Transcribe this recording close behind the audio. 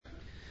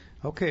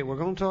Okay, we're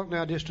going to talk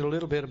now just a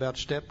little bit about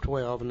step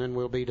 12, and then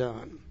we'll be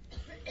done.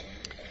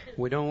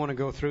 We don't want to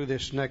go through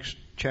this next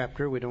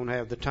chapter. We don't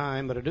have the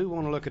time, but I do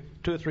want to look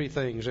at 2 or 3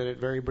 things in it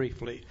very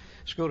briefly.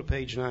 Let's go to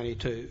page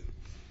 92.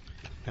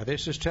 Now,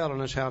 this is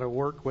telling us how to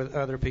work with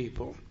other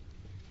people,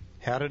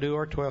 how to do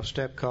our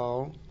 12-step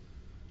call,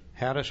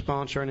 how to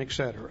sponsor, and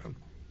etc.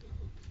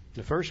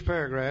 The first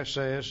paragraph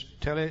says,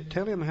 tell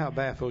him how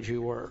baffled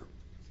you were,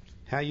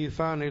 how you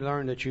finally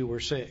learned that you were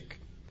sick.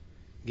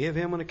 Give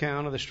him an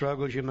account of the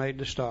struggles you made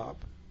to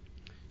stop.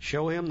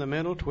 Show him the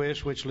mental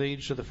twist which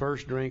leads to the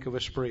first drink of a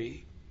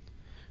spree.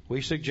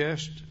 We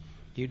suggest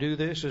you do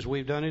this as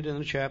we've done it in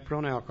the chapter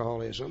on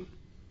alcoholism.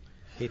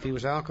 If he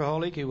was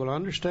alcoholic, he will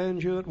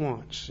understand you at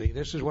once. See,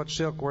 this is what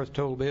Silkworth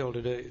told Bill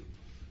to do.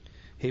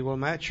 He will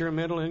match your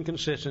mental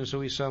inconsistency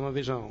with some of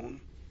his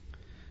own.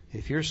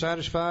 If you're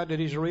satisfied that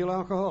he's a real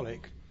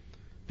alcoholic,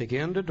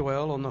 begin to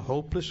dwell on the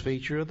hopeless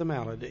feature of the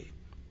malady.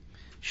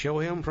 Show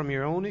him from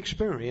your own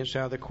experience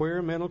how the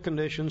queer mental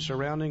conditions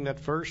surrounding that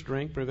first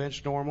drink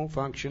prevents normal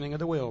functioning of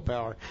the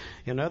willpower.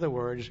 In other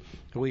words,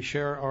 we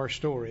share our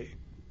story,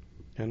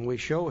 and we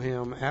show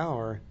him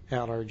our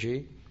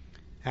allergy,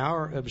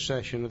 our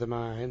obsession of the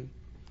mind,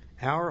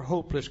 our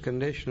hopeless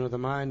condition of the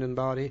mind and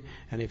body,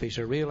 and if he's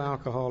a real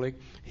alcoholic,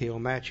 he'll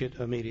match it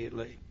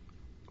immediately.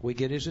 We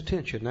get his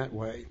attention that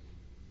way.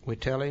 We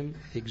tell him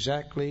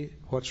exactly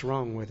what's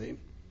wrong with him.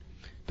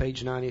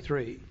 Page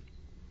 93.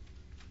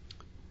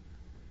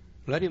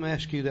 Let him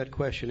ask you that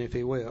question if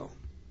he will.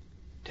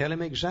 Tell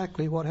him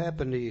exactly what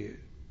happened to you.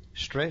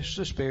 Stress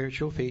the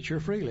spiritual feature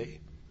freely.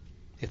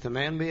 If the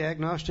man be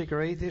agnostic or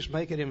atheist,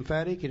 make it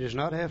emphatic. He does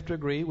not have to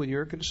agree with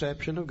your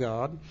conception of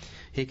God.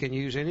 He can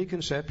use any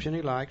conception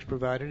he likes,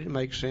 provided it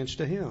makes sense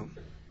to him.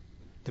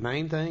 The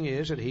main thing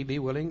is that he be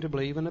willing to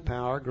believe in a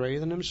power greater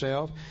than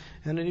himself,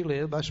 and that he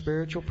live by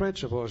spiritual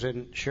principles.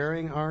 In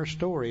sharing our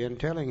story and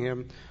telling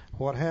him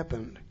what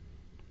happened,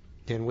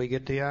 then we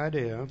get the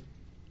idea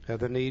of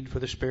the need for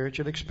the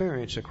spiritual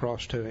experience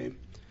across to him,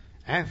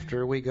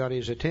 after we got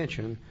his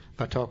attention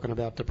by talking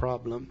about the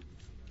problem.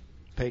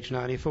 Page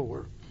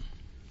 94.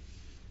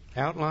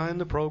 Outline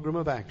the program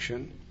of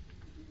action,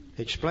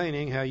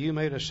 explaining how you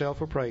made a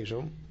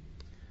self-appraisal,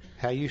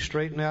 how you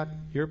straightened out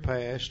your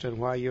past, and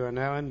why you are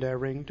now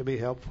endeavoring to be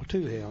helpful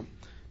to him.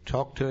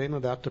 Talk to him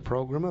about the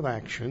program of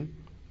action,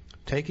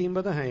 take him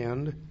by the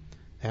hand,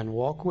 and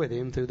walk with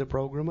him through the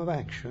program of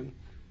action.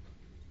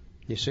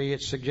 You see,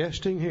 it's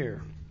suggesting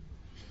here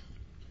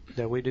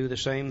that we do the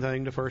same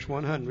thing the first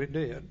 100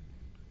 did.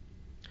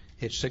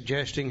 It's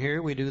suggesting here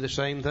we do the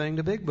same thing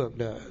the Big Book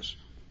does.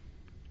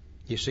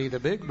 You see, the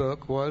Big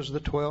Book was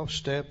the 12th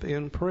step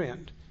in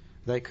print.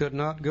 They could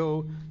not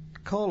go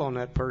call on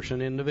that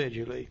person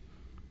individually.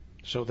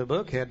 So the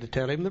book had to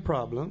tell him the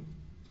problem,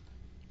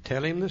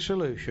 tell him the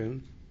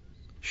solution,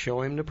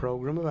 show him the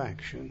program of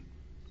action.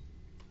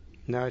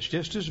 Now, it's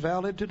just as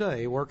valid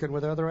today, working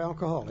with other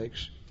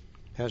alcoholics,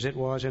 as it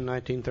was in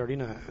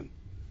 1939.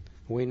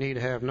 We need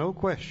have no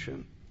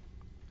question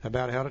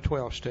about how to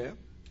 12-step.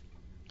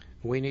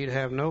 We need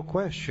have no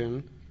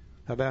question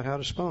about how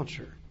to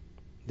sponsor.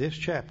 This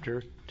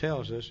chapter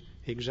tells us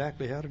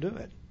exactly how to do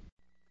it.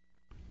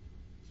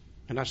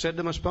 And I said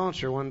to my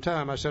sponsor one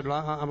time, I said,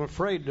 well, I'm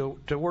afraid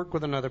to work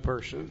with another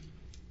person.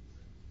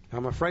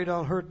 I'm afraid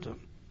I'll hurt them.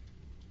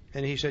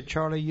 And he said,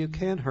 Charlie, you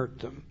can hurt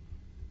them.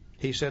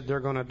 He said, they're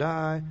going to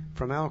die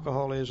from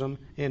alcoholism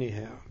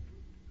anyhow.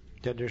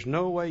 That there's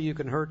no way you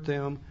can hurt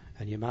them,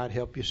 and you might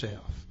help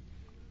yourself.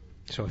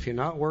 So if you're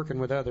not working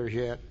with others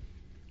yet,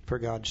 for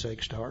God's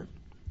sake, start.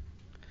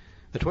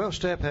 The 12th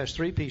step has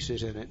 3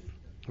 pieces in it,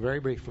 very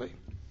briefly.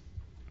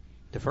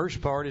 The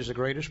first part is the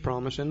greatest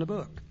promise in the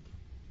book.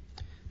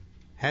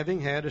 Having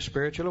had a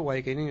spiritual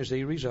awakening is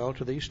the result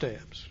of these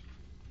steps.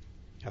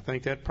 I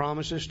think that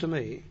promises to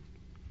me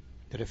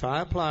that if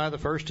I apply the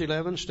first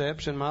 11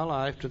 steps in my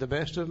life to the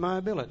best of my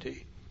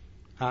ability,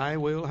 I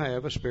will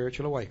have a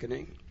spiritual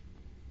awakening.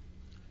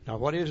 Now,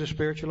 what is a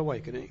spiritual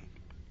awakening?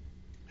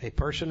 A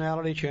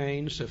personality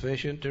change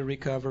sufficient to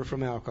recover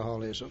from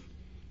alcoholism.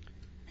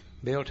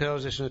 Bill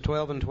tells us in the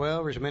 12 and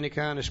 12 there's many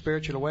kinds of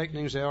spiritual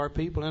awakenings. There are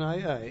people in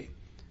AA,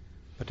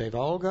 but they've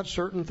all got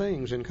certain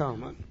things in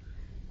common.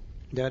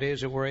 That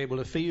is, that we're able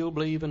to feel,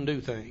 believe, and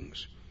do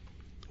things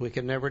we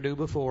could never do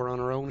before on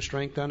our own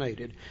strength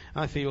unaided.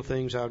 I feel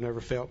things I've never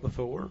felt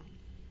before.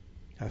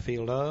 I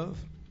feel love,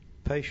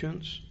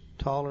 patience,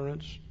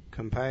 tolerance,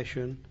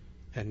 compassion,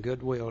 and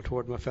goodwill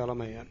toward my fellow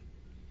man.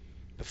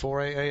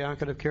 Before AA, I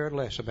could have cared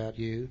less about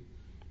you.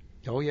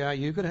 Oh, yeah,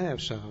 you could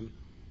have some,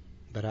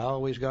 but I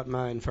always got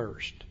mine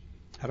first.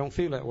 I don't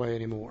feel that way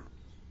anymore.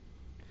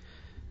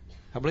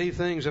 I believe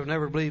things I've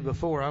never believed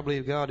before. I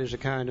believe God is a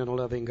kind and a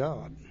loving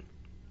God.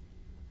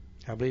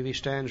 I believe He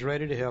stands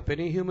ready to help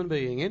any human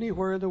being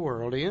anywhere in the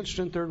world the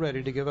instant they're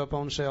ready to give up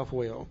on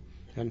self-will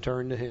and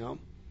turn to Him.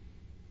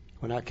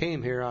 When I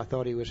came here, I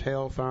thought He was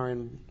hellfire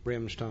and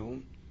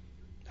brimstone.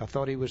 I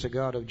thought He was a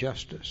God of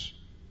justice.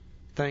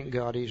 Thank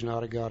God He's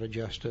not a God of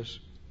justice.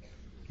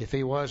 If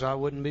He was, I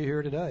wouldn't be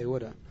here today,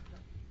 would I?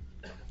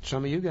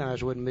 Some of you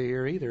guys wouldn't be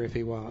here either if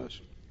He was.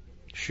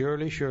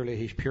 Surely, surely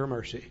He's pure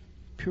mercy,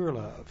 pure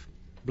love.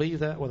 Believe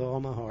that with all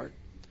my heart.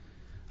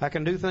 I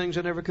can do things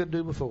I never could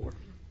do before.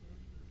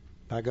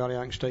 By golly,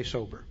 I can stay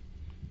sober.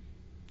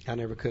 I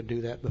never could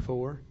do that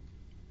before.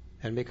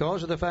 And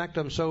because of the fact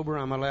I'm sober,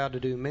 I'm allowed to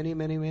do many,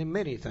 many, many,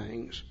 many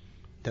things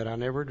that I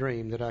never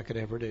dreamed that I could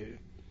ever do.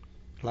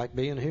 Like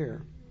being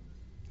here,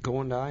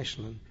 going to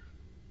Iceland,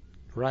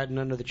 riding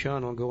under the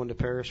Channel, going to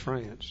Paris,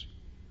 France.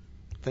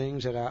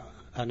 Things that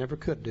I never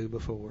could do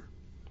before.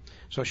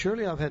 So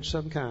surely I've had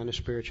some kind of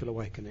spiritual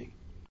awakening.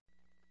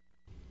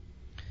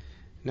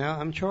 Now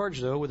I'm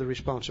charged, though, with a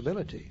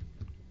responsibility.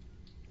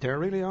 There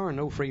really are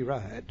no free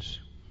rides.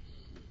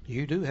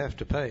 You do have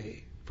to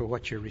pay for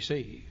what you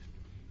receive.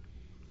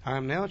 I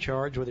am now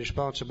charged with the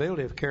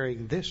responsibility of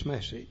carrying this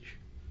message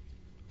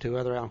to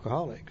other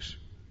alcoholics.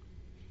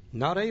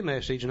 Not a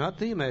message, not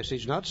the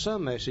message, not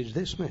some message,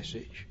 this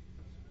message.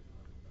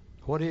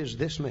 What is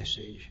this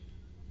message?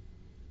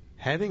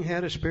 Having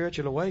had a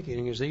spiritual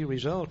awakening is the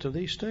result of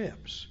these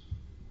steps.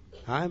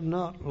 I'm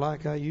not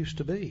like I used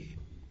to be.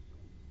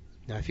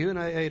 Now, if you're in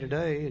AA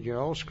today and you're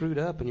all screwed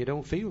up and you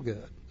don't feel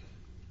good,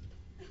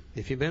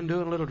 if you've been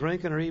doing a little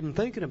drinking or even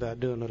thinking about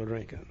doing a little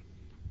drinking,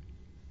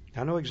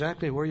 I know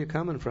exactly where you're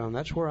coming from.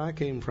 That's where I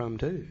came from,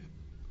 too.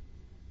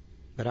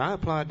 But I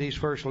applied these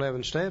first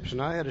 11 steps,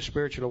 and I had a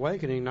spiritual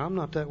awakening, and I'm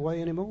not that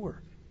way anymore.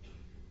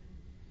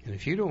 And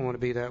if you don't want to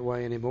be that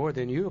way anymore,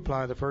 then you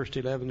apply the first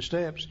 11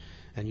 steps,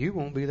 and you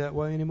won't be that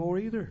way anymore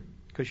either,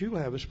 because you'll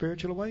have a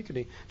spiritual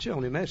awakening. It's the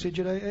only message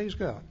that AA's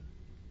got.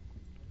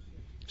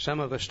 Some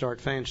of us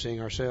start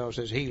fancying ourselves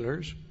as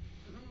healers,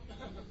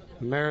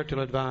 marital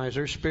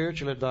advisors,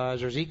 spiritual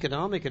advisors,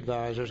 economic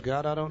advisors.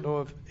 God, I don't know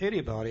of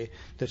anybody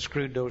that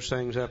screwed those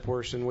things up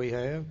worse than we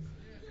have.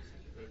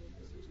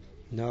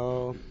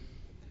 No,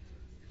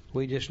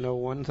 we just know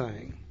one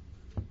thing.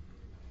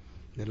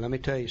 And let me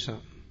tell you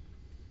something.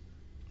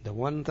 The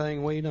one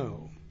thing we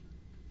know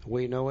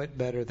it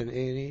better than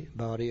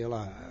anybody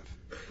alive.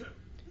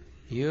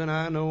 You and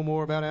I know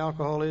more about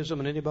alcoholism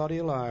than anybody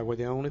alive. We're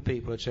the only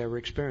people that's ever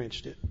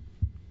experienced it.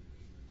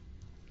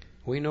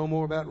 We know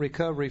more about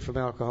recovery from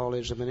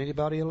alcoholism than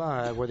anybody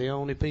alive. We're the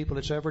only people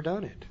that's ever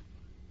done it.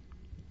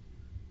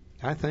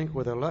 I think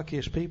we're the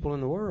luckiest people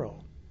in the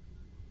world.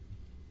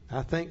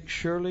 I think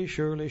surely,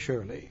 surely,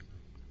 surely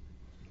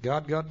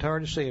God got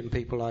tired of seeing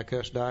people like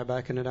us die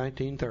back in the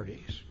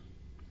 1930s.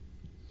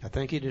 I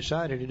think He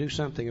decided to do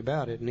something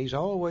about it, and He's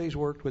always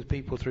worked with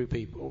people through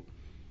people.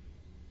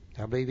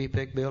 I believe He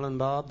picked Bill and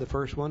Bob, the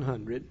first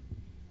 100.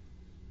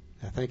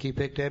 I think He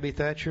picked Abby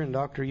Thatcher and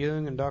Dr.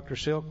 Young and Dr.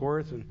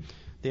 Silkworth and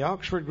the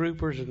Oxford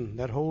groupers and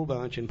that whole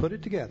bunch and put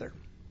it together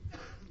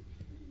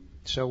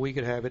so we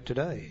could have it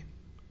today.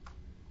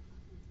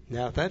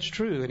 Now, if that's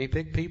true and He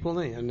picked people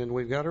then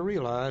we've got to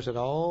realize that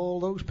all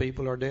those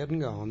people are dead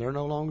and gone. They're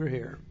no longer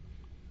here.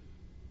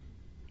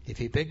 If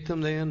He picked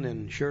them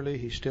then surely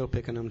He's still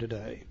picking them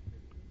today.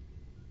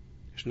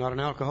 There's not an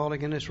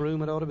alcoholic in this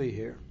room that ought to be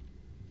here.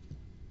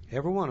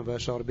 Every one of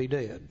us ought to be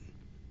dead.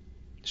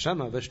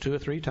 Some of us 2 or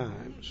 3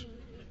 times.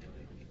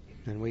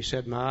 And we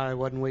said, my,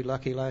 wasn't we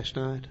lucky last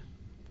night?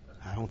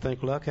 I don't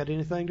think luck had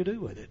anything to do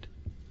with it.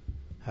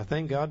 I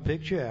think God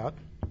picked you out,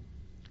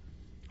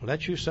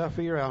 let you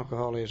suffer your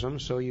alcoholism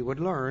so you would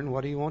learn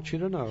what He wants you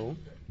to know.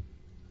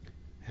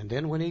 And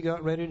then when He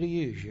got ready to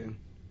use you,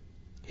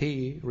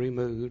 He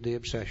removed the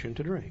obsession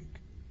to drink.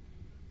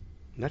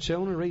 And that's the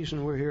only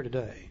reason we're here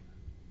today,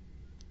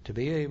 to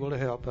be able to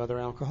help other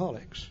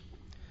alcoholics.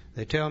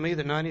 They tell me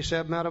that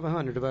 97 out of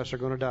 100 of us are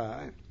going to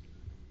die,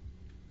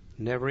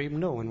 never even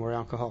knowing we're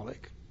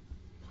alcoholic.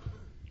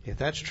 If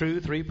that's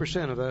true,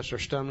 3% of us are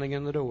stumbling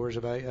in the doors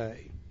of AA.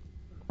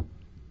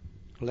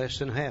 Less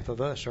than half of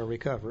us are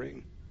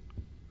recovering.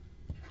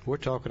 We're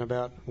talking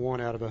about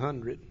 1 out of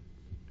 100.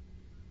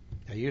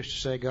 I used to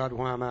say, God,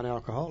 why am I an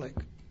alcoholic?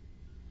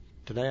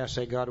 Today I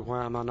say, God,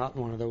 why am I not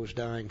one of those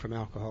dying from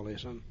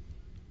alcoholism?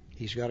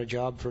 He's got a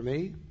job for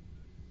me.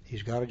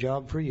 He's got a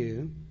job for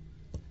you.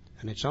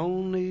 And it's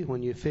only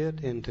when you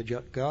fit into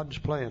God's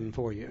plan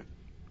for you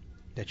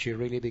that you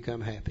really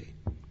become happy.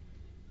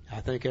 I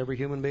think every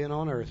human being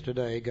on earth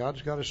today,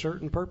 God's got a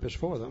certain purpose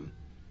for them.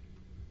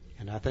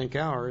 And I think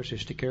ours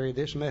is to carry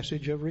this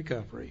message of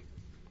recovery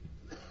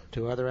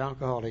to other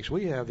alcoholics.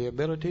 We have the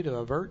ability to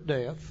avert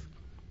death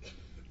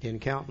in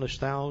countless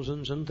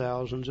thousands and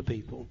thousands of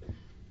people.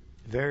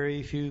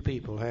 Very few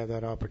people have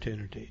that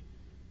opportunity.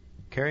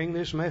 Carrying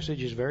this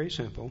message is very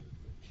simple.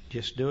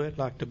 Just do it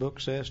like the book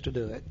says to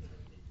do it.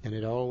 And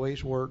it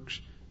always works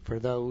for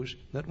those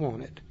that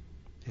want it.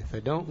 If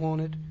they don't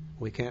want it,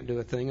 we can't do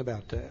a thing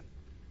about that.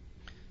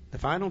 The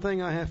final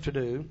thing I have to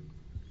do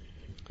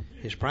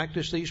is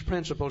practice these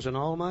principles in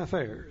all my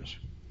affairs.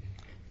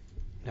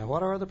 Now,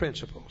 what are the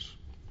principles?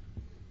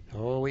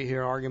 Oh, we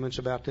hear arguments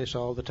about this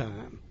all the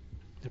time.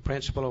 The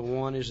principle of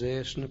 1 is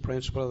this, and the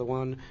principle of the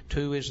 1,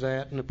 2 is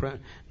that, and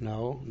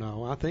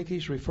No, I think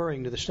he's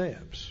referring to the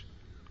steps.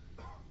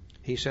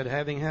 He said,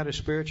 having had a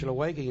spiritual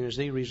awakening as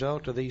the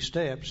result of these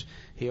steps,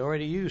 he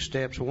already used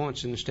steps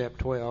once in step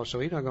 12, so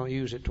he's not going to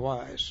use it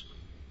twice.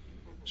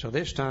 So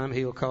this time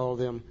he'll call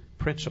them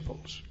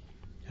principles.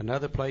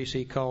 Another place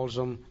he calls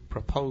them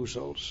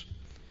proposals.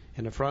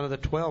 In the front of the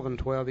 12 and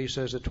 12, he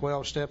says the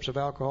 12 steps of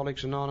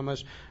Alcoholics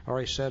Anonymous are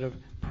a set of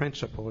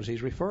principles.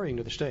 He's referring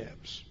to the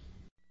steps.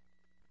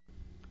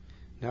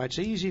 Now, it's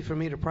easy for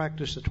me to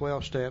practice the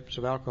 12 steps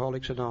of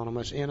Alcoholics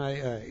Anonymous in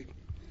AA.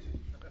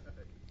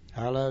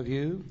 I love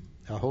you.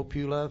 I hope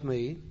you love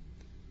me.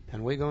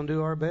 And we're going to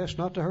do our best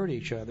not to hurt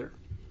each other.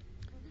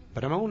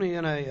 But I'm only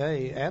in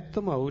AA at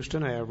the most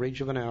an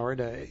average of an hour a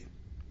day.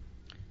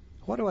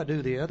 What do I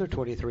do the other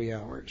 23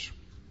 hours?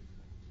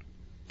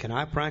 Can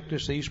I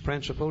practice these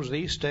principles,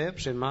 these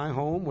steps in my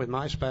home with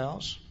my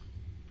spouse?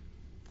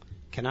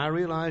 Can I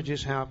realize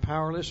just how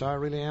powerless I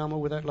really am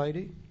with that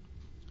lady?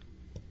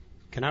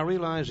 Can I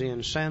realize the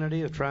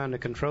insanity of trying to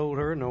control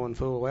her, knowing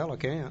full well I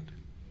can't?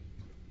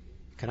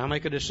 Can I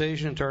make a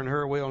decision and turn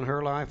her will and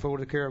her life over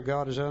to the care of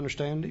God as I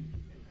understand Him?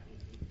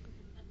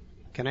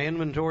 Can I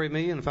inventory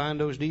me and find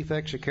those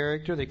defects of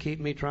character that keep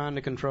me trying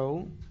to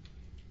control?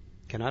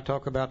 Can I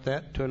talk about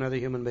that to another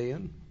human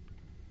being?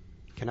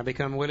 Can I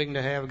become willing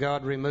to have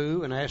God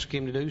remove and ask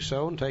Him to do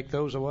so and take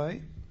those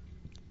away?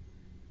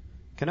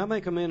 Can I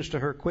make amends to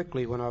her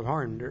quickly when I've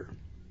harmed her?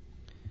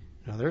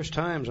 Now, there's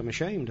times I'm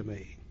ashamed of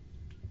me.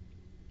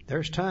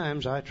 There's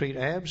times I treat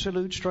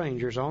absolute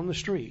strangers on the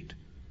street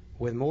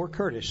with more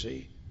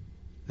courtesy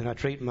than I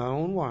treat my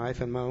own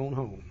wife and my own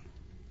home.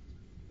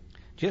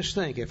 Just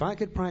think, if I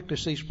could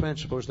practice these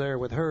principles there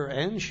with her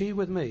and she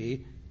with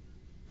me,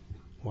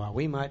 why,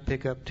 we might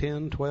pick up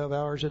 10, 12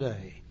 hours a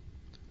day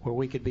where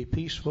we could be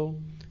peaceful,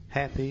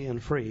 happy,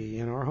 and free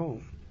in our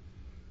home.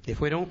 If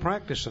we don't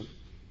practice them,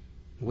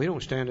 we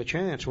don't stand a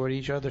chance. We're at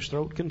each other's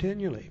throat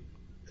continually.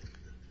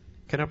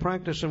 Can I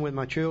practice them with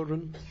my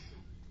children?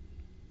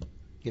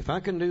 If I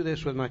can do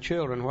this with my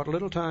children, what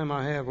little time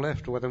I have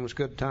left with them is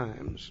good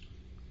times.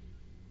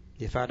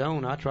 If I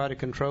don't, I try to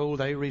control,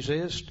 they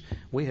resist,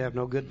 we have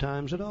no good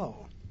times at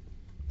all.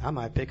 I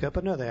might pick up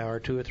another hour,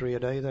 2 or 3 a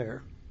day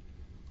there.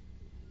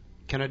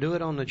 Can I do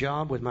it on the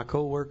job with my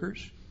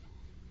co-workers?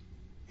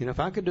 You know, if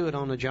I could do it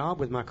on the job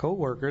with my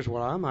co-workers,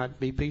 well, I might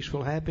be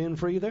peaceful, happy, and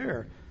free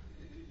there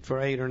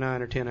for 8 or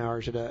 9 or 10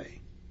 hours a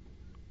day.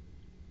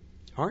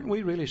 Aren't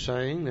we really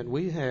saying that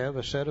we have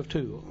a set of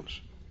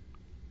tools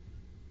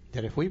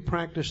that if we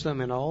practice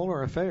them in all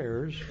our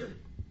affairs,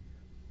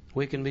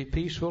 we can be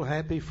peaceful,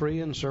 happy, free,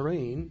 and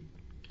serene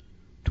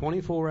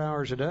 24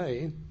 hours a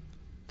day,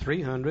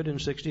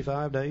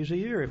 365 days a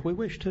year if we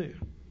wish to?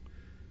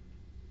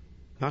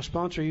 My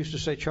sponsor used to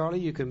say, Charlie,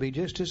 you can be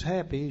just as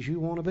happy as you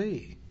want to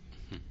be.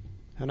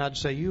 And I'd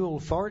say, you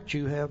old fart,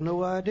 you have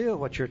no idea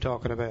what you're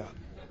talking about.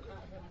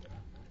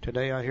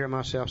 Today I hear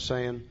myself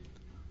saying,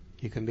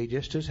 you can be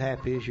just as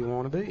happy as you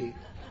want to be.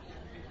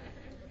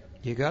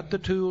 You got the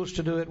tools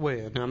to do it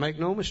with. Now make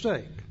no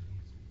mistake,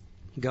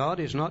 God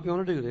is not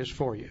going to do this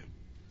for you.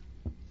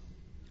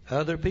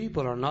 Other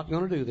people are not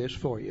going to do this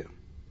for you.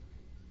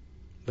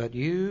 But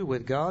you,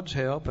 with God's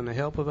help and the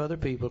help of other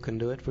people, can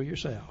do it for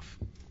yourself.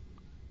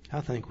 I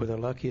think we're the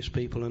luckiest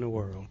people in the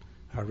world.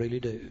 I really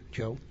do.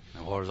 Joe?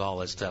 Now, where does all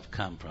that stuff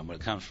come from? Well,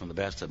 it comes from the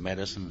best of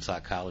medicine,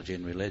 psychology,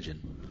 and religion.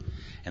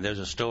 And there's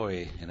a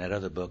story in that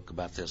other book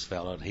about this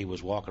fellow, and he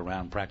was walking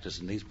around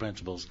practicing these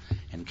principles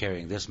and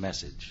carrying this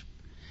message.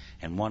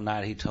 And one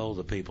night he told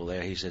the people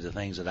there, he said, the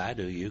things that I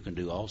do, you can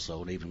do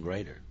also, and even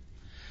greater.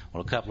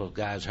 Well, a couple of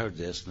guys heard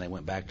this, and they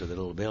went back to the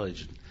little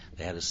village.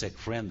 They had a sick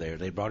friend there.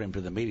 They brought him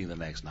to the meeting the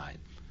next night.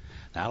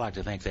 Now, I like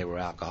to think they were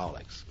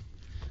alcoholics,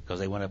 because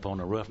they went up on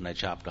the roof and they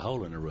chopped a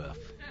hole in the roof.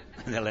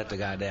 And they let the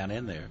guy down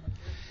in there.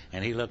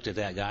 And he looked at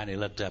that guy, and he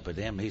looked up at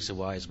them, and he said,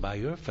 well, it's by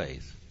your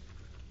faith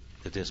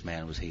that this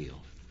man was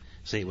healed.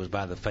 See, it was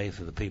by the faith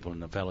of the people in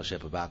the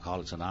Fellowship of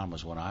Alcoholics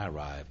Anonymous when I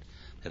arrived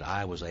that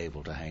I was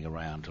able to hang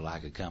around till I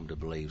could come to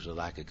believe, so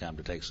that I could come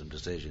to take some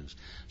decisions,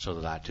 so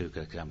that I too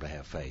could come to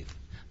have faith.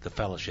 The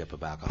Fellowship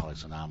of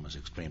Alcoholics Anonymous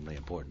is extremely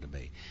important to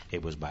me.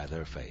 It was by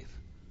their faith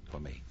for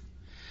me.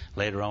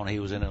 Later on, he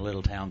was in a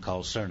little town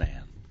called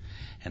Cernan.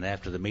 And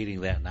after the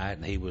meeting that night,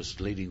 and he was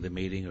leading the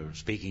meeting or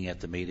speaking at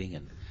the meeting,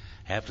 and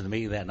after the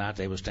meeting that night,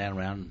 they were standing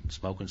around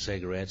smoking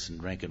cigarettes and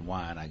drinking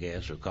wine, I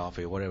guess, or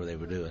coffee or whatever they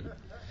were doing.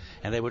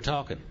 And they were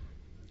talking.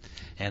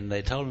 And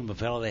they told him a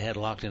fellow they had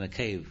locked in a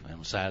cave on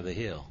the side of the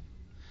hill.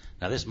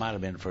 Now, this might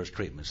have been the First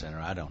Treatment Center.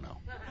 I don't know.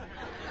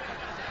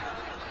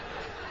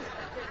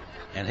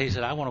 And he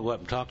said, I want to go up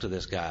and talk to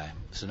this guy.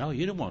 I said, no,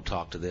 you don't want to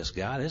talk to this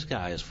guy. This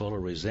guy is full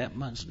of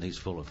resentments, and he's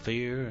full of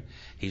fear.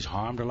 He's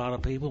harmed a lot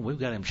of people. We've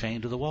got him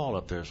chained to the wall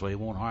up there so he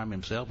won't harm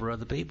himself or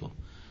other people.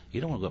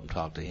 You don't want to go up and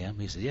talk to him.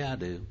 He said, yeah, I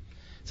do.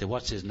 I said,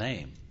 what's his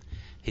name?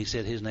 He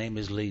said, his name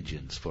is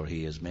Legions, for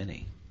he is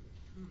many.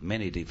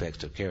 Many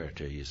defects of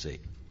character, you see.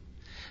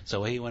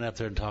 So he went up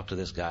there and talked to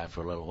this guy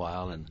for a little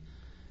while and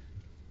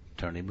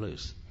turned him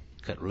loose.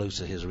 Cut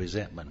loose of his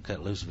resentment,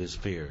 cut loose of his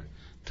fear,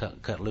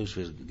 cut loose of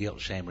his guilt,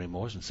 shame,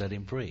 remorse, and set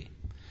him free.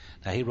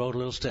 Now, he wrote a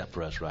little step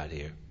for us right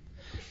here.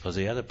 Because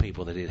the other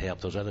people that he'd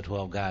helped, those other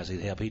 12 guys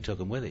he'd helped, he took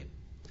them with him.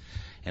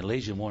 And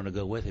Legion wanted to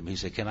go with him. He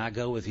said, can I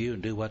go with you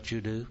and do what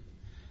you do?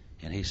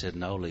 And he said,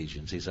 no,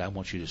 Legions. He said, I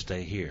want you to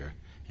stay here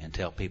and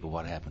tell people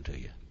what happened to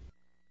you.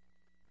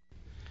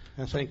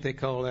 I think they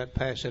call that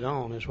pass it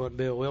on, is what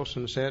Bill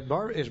Wilson said.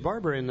 Is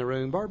Barbara in the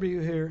room? Barbara, you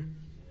here?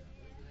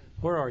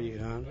 Where are you,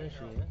 hon?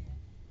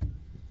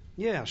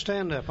 Yeah,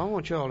 stand up. I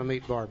want you all to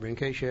meet Barbara in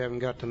case you haven't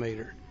got to meet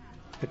her.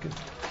 Okay.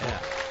 Yeah.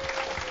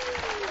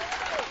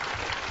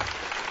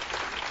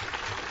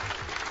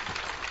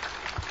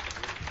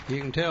 You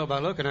can tell by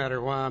looking at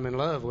her why I'm in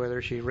love with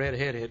her. She's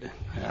red-headed.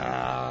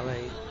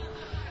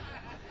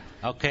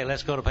 Okay,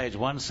 let's go to page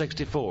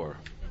 164.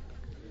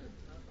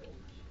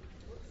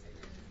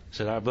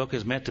 Said our book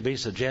is meant to be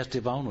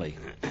suggestive only.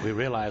 We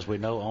realize we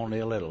know only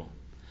a little.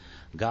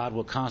 God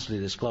will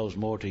constantly disclose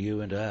more to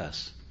you and to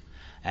us.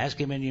 Ask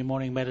Him in your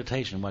morning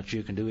meditation what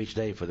you can do each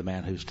day for the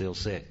man who's still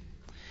sick.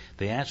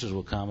 The answers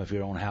will come if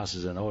your own house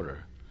is in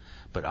order.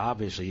 But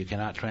obviously you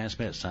cannot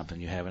transmit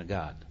something you haven't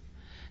got.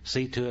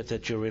 See to it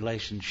that your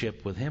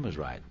relationship with Him is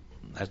right.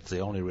 That's the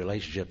only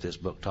relationship this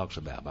book talks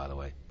about, by the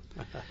way.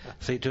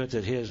 See to it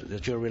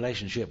that your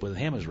relationship with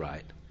Him is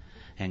right,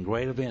 and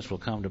great events will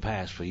come to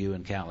pass for you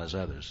and countless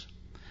others.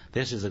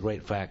 This is the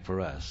great fact for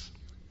us.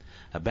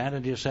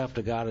 Abandon yourself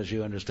to God as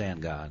you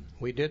understand God.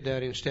 We did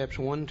that in steps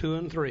 1, 2,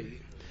 and 3.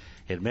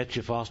 Admit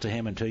your faults to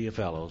Him and to your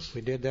fellows.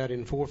 We did that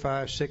in 4,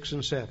 5, 6,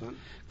 and 7.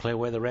 Clear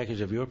away the wreckage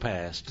of your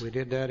past. We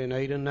did that in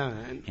 8 and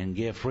 9. And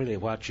give freely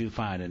what you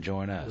find and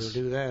join us.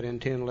 We'll do that in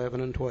 10,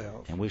 11, and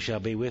 12. And we shall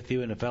be with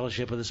you in the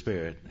fellowship of the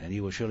Spirit, and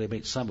you will surely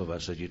meet some of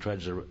us as you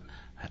trudge the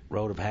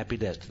road of happy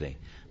destiny.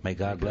 May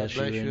God bless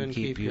you and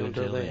keep you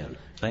until then.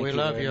 We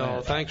love you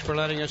all. Thanks for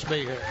letting us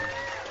be here.